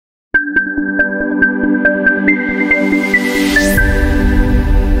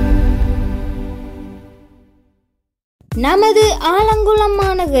நமது ஆலங்குளம்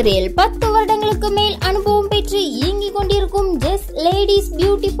மாநகரில் 10 வருடங்களுக்கு மேல் அனுபவம் பெற்று இயங்கிக் கொண்டிருக்கும் ஜெஸ் ladies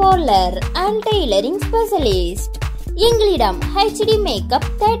beauty parlour and tailoring specialist. எங்களிடம் HD makeup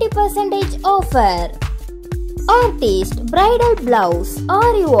 30% offer, artist, bridal blouse,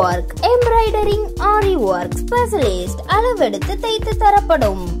 ஆரி ஒர்க், எம்ப்ராய்டரிங், ஆரி ஒர்க் ஸ்பெஷலிஸ்ட் அளவெடுத்து தைத்து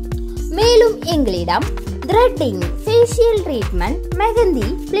தரப்படும். மேலும் எங்களிடம் threading, facial treatment, mehndi,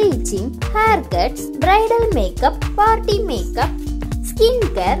 bleaching, hair cuts, bridal makeup, party makeup, skin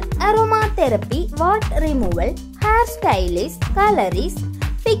care, aroma therapy, what removal, hair stylist, colourist,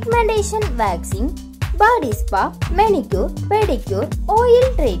 pigmentation waxing, body spa, manicure, pedicure,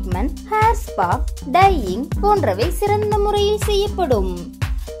 oil treatment, hair spa, dyeing போன்றவை சிறந்த முறையில் செய்யப்படும்.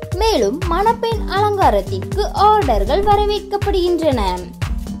 மேலும் மணப்பெண் அலங்காரத்திற்கு ஆர்டர்கள் வரவேற்கப்படுகின்றன.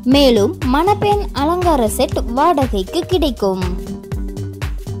 மேலும் மணப்பெண் அலங்கார செட் வாடகைக்கு கிடைக்கும்.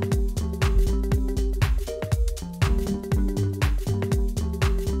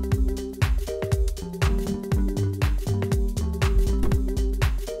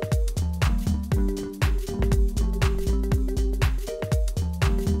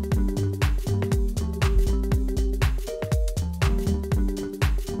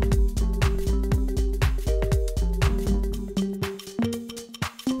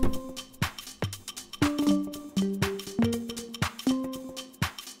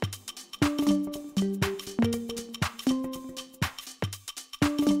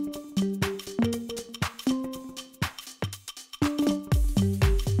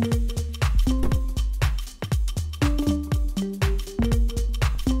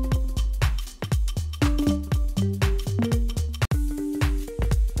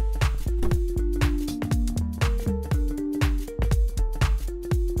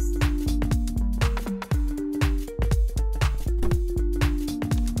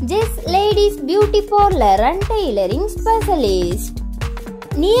 Jess Ladies Beauty Parlour and Tailoring Specialist.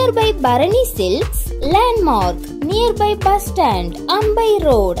 Nearby Barani Silks, Landmark, nearby Bus Stand, Ambai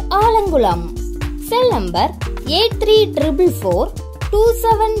Road, Alangulam. Cell number 8344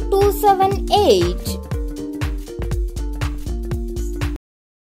 27278.